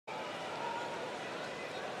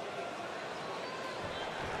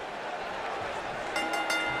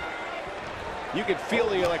You can feel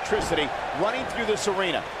the electricity running through this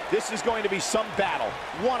arena. This is going to be some battle.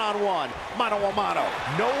 One-on-one, mano-a-mano.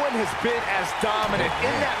 No one has been as dominant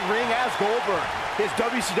in that ring as Goldberg. His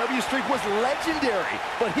WCW streak was legendary,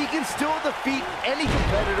 but he can still defeat any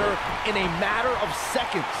competitor in a matter of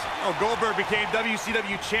seconds. Oh, Goldberg became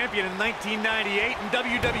WCW champion in 1998 and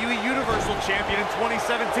WWE Universal champion in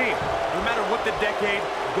 2017. No matter what the decade,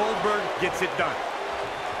 Goldberg gets it done.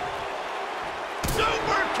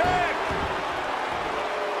 Super kick!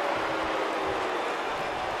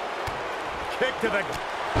 Kick to the...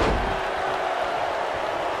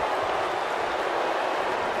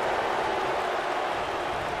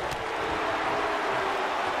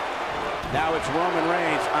 Now it's Roman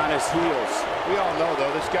Reigns on his heels. We all know,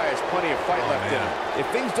 though, this guy has plenty of fight left in him. If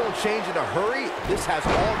things don't change in a hurry, this has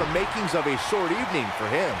all the makings of a short evening for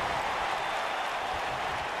him.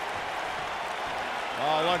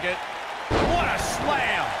 Oh, look at... What a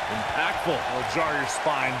slam! Impactful. Will jar your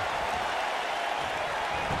spine.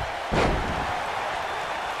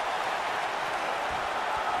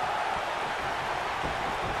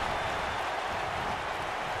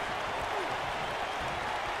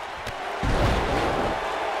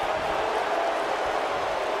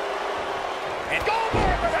 And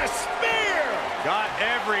Goldberg with a spear! Got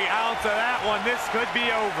every ounce of that one. This could be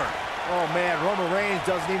over. Oh, man, Roman Reigns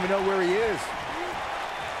doesn't even know where he is.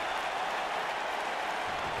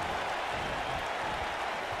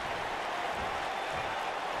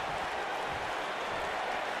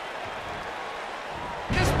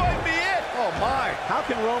 Oh, my. How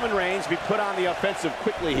can Roman Reigns be put on the offensive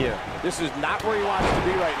quickly here? This is not where he wants to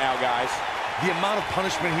be right now, guys. The amount of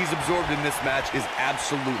punishment he's absorbed in this match is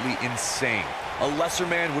absolutely insane. A lesser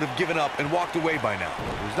man would have given up and walked away by now.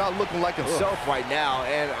 He's not looking like himself right now,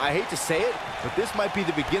 and I hate to say it, but this might be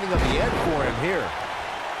the beginning of the end for him here.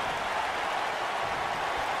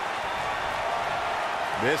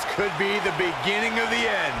 This could be the beginning of the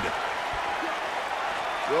end.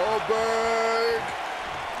 Goldberg.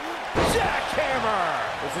 Jackhammer!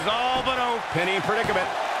 This is all but a pinning predicament.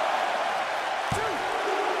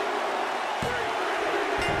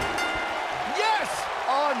 Yes!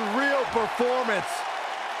 Unreal performance.